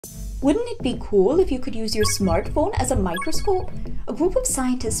Wouldn't it be cool if you could use your smartphone as a microscope? A group of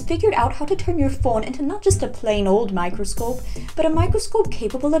scientists figured out how to turn your phone into not just a plain old microscope, but a microscope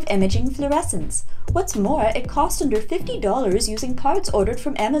capable of imaging fluorescence. What's more, it cost under $50 using parts ordered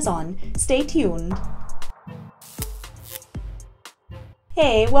from Amazon. Stay tuned.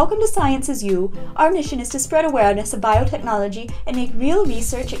 Hey, welcome to Science is You. Our mission is to spread awareness of biotechnology and make real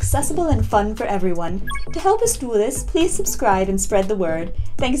research accessible and fun for everyone. To help us do this, please subscribe and spread the word.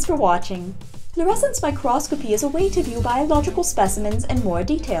 Thanks for watching. Fluorescence microscopy is a way to view biological specimens in more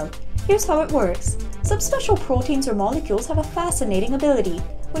detail. Here's how it works. Some special proteins or molecules have a fascinating ability.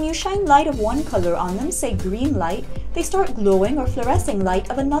 When you shine light of one color on them, say green light, they start glowing or fluorescing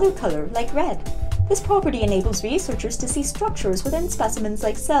light of another color, like red. This property enables researchers to see structures within specimens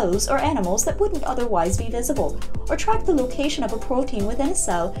like cells or animals that wouldn't otherwise be visible, or track the location of a protein within a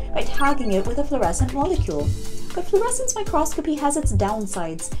cell by tagging it with a fluorescent molecule. But fluorescence microscopy has its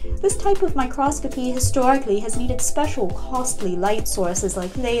downsides. This type of microscopy historically has needed special, costly light sources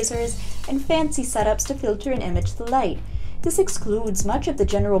like lasers and fancy setups to filter and image the light. This excludes much of the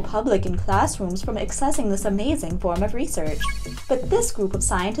general public in classrooms from accessing this amazing form of research. But this group of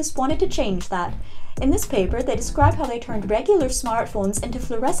scientists wanted to change that. In this paper, they describe how they turned regular smartphones into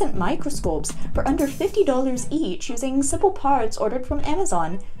fluorescent microscopes for under $50 each using simple parts ordered from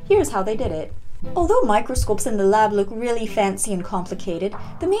Amazon. Here's how they did it. Although microscopes in the lab look really fancy and complicated,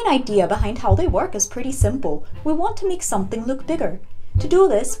 the main idea behind how they work is pretty simple. We want to make something look bigger. To do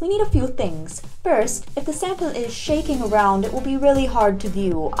this, we need a few things. First, if the sample is shaking around, it will be really hard to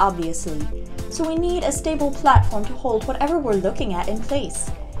view, obviously. So we need a stable platform to hold whatever we're looking at in place.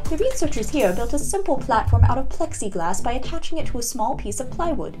 The researchers here built a simple platform out of plexiglass by attaching it to a small piece of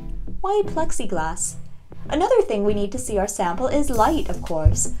plywood. Why plexiglass? Another thing we need to see our sample is light, of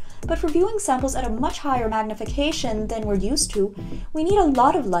course. But for viewing samples at a much higher magnification than we're used to, we need a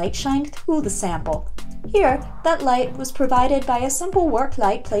lot of light shined through the sample. Here, that light was provided by a simple work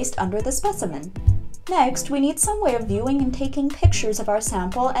light placed under the specimen. Next, we need some way of viewing and taking pictures of our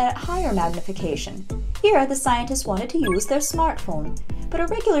sample at higher magnification. Here, the scientists wanted to use their smartphone. But a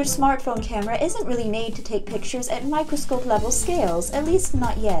regular smartphone camera isn't really made to take pictures at microscope-level scales, at least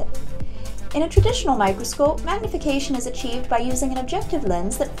not yet. In a traditional microscope, magnification is achieved by using an objective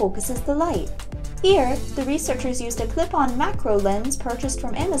lens that focuses the light. Here, the researchers used a clip-on macro lens purchased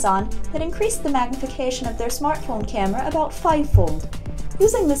from Amazon that increased the magnification of their smartphone camera about 5-fold.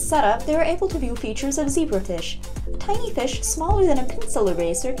 Using this setup, they were able to view features of zebrafish, a tiny fish smaller than a pencil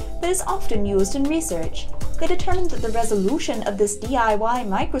eraser that is often used in research. They determined that the resolution of this DIY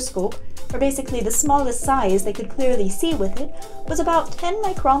microscope, or basically the smallest size they could clearly see with it, was about 10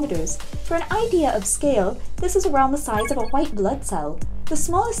 micrometers. For an idea of scale, this is around the size of a white blood cell. The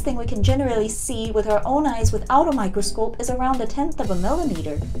smallest thing we can generally see with our own eyes without a microscope is around 1/10 of a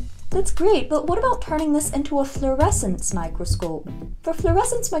millimeter. That's great, but what about turning this into a fluorescence microscope? For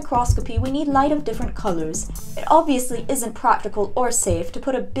fluorescence microscopy, we need light of different colors. It obviously isn't practical or safe to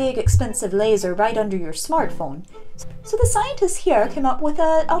put a big, expensive laser right under your smartphone. So the scientists here came up with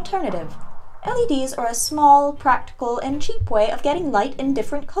an alternative. LEDs are a small, practical, and cheap way of getting light in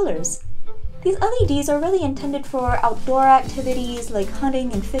different colors. These LEDs are really intended for outdoor activities like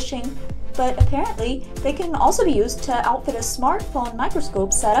hunting and fishing, but apparently they can also be used to outfit a smartphone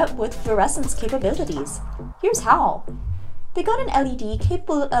microscope setup with fluorescence capabilities. Here's how. They got an LED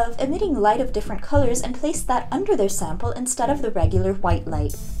capable of emitting light of different colors and placed that under their sample instead of the regular white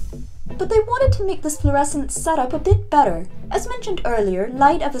light. But they wanted to make this fluorescence setup a bit better. As mentioned earlier,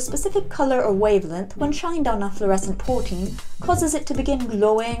 light of a specific color or wavelength, when shined on a fluorescent protein, causes it to begin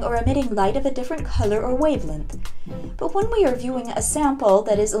glowing or emitting light of a different color or wavelength. But when we are viewing a sample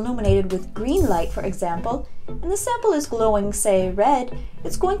that is illuminated with green light, for example, and the sample is glowing, say, red,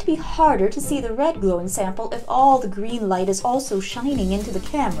 it's going to be harder to see the red glowing sample if all the green light is also shining into the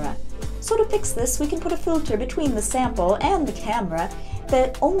camera. So to fix this, we can put a filter between the sample and the camera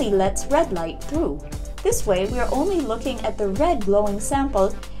that only lets red light through. This way, we are only looking at the red glowing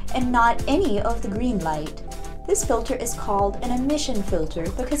sample and not any of the green light. This filter is called an emission filter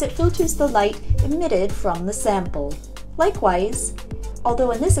because it filters the light emitted from the sample. Likewise,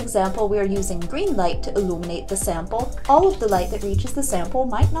 although in this example we are using green light to illuminate the sample, all of the light that reaches the sample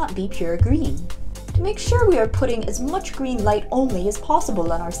might not be pure green. To make sure we are putting as much green light only as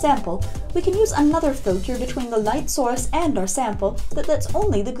possible on our sample, we can use another filter between the light source and our sample that lets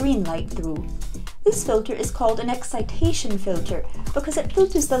only the green light through. This filter is called an excitation filter because it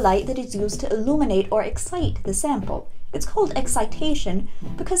filters the light that is used to illuminate or excite the sample. It's called excitation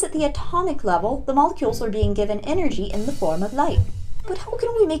because at the atomic level, the molecules are being given energy in the form of light. But how can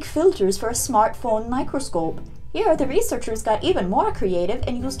we make filters for a smartphone microscope? Here, the researchers got even more creative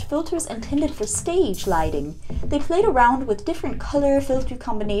and used filters intended for stage lighting. They played around with different color filter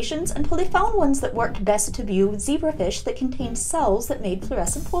combinations until they found ones that worked best to view zebrafish that contained cells that made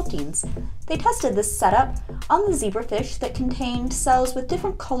fluorescent proteins. They tested this setup on the zebrafish that contained cells with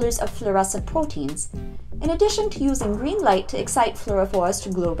different colors of fluorescent proteins. In addition to using green light to excite fluorophores to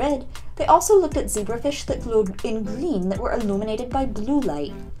glow red, they also looked at zebrafish that glowed in green that were illuminated by blue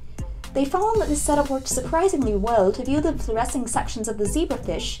light. They found that this setup worked surprisingly well to view the fluorescing sections of the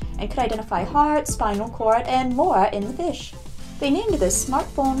zebrafish and could identify heart, spinal cord, and more in the fish. They named this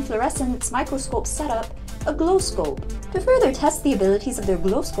smartphone fluorescence microscope setup a glowscope. To further test the abilities of their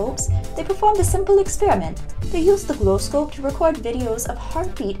glowscopes, they performed a simple experiment. They used the glowscope to record videos of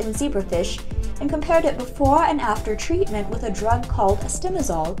heartbeat in zebrafish and compared it before and after treatment with a drug called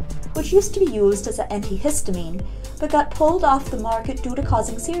estimazole, which used to be used as an antihistamine, but got pulled off the market due to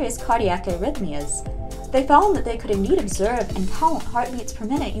causing serious cardiac arrhythmias. They found that they could indeed observe and count heartbeats per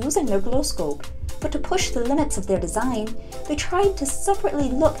minute using their glowscope, but to push the limits of their design, they tried to separately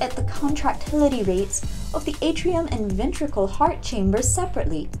look at the contractility rates of the atrium and ventricle heart chambers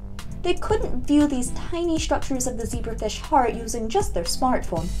separately. They couldn't view these tiny structures of the zebrafish heart using just their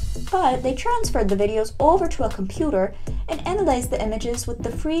smartphone, but they transferred the videos over to a computer and analyzed the images with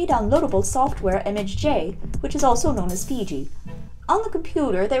the free downloadable software ImageJ, which is also known as Fiji. On the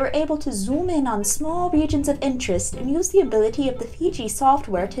computer, they were able to zoom in on small regions of interest and use the ability of the Fiji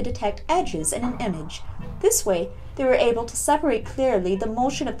software to detect edges in an image. This way, they were able to separate clearly the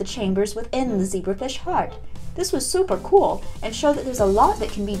motion of the chambers within the zebrafish heart. This was super cool and showed that there's a lot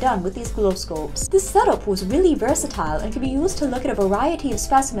that can be done with these glowscopes. This setup was really versatile and could be used to look at a variety of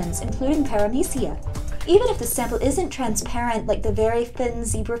specimens, including paramecia. Even if the sample isn't transparent like the very thin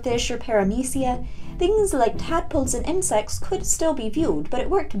zebrafish or paramecia, things like tadpoles and insects could still be viewed, but it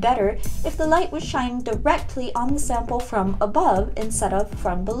worked better if the light was shined directly on the sample from above instead of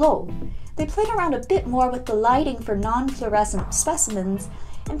from below. They played around a bit more with the lighting for non-fluorescent specimens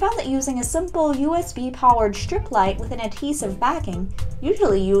and found that using a simple USB-powered strip light with an adhesive backing,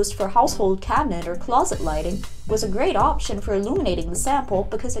 usually used for household cabinet or closet lighting, was a great option for illuminating the sample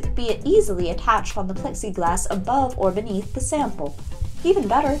because it could be easily attached on the plexiglass above or beneath the sample. Even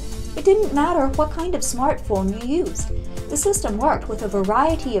better, it didn't matter what kind of smartphone you used. The system worked with a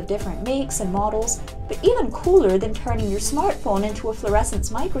variety of different makes and models, but even cooler than turning your smartphone into a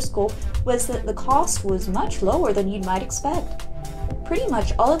fluorescence microscope was that the cost was much lower than you might expect. Pretty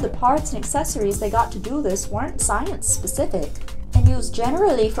much all of the parts and accessories they got to do this weren't science-specific, and used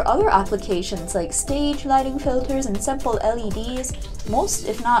generally for other applications like stage lighting filters and simple LEDs, most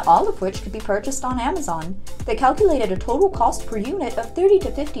if not all of which could be purchased on Amazon. They calculated a total cost per unit of $30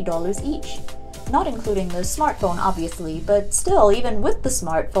 to $50 each. Not including the smartphone obviously, but still, even with the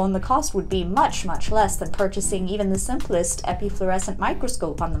smartphone, the cost would be much less than purchasing even the simplest epifluorescent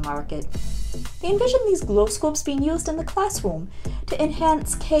microscope on the market. They envisioned these glowscopes being used in the classroom to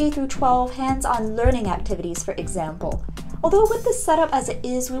enhance K-12 hands-on learning activities, for example. Although with this setup as it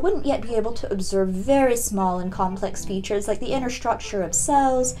is, we wouldn't yet be able to observe very small and complex features like the inner structure of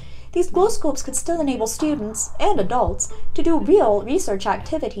cells, these glowscopes could still enable students, and adults, to do real research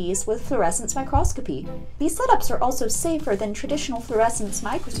activities with fluorescence microscopy. These setups are also safer than traditional fluorescence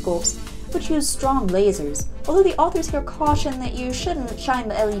microscopes, which use strong lasers, although the authors here caution that you shouldn't shine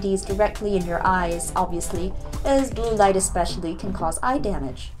the LEDs directly in your eyes, obviously, as blue light especially can cause eye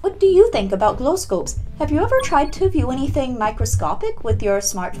damage. What do you think about glowscopes? Have you ever tried to view anything microscopic with your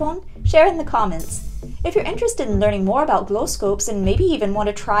smartphone? Share in the comments. If you're interested in learning more about glowscopes and maybe even want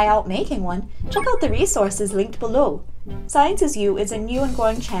to try out making one, check out the resources linked below. Science is You is a new and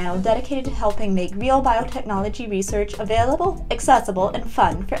growing channel dedicated to helping make real biotechnology research available, accessible, and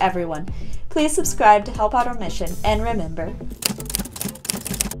fun for everyone. Please subscribe to help out our mission, and remember,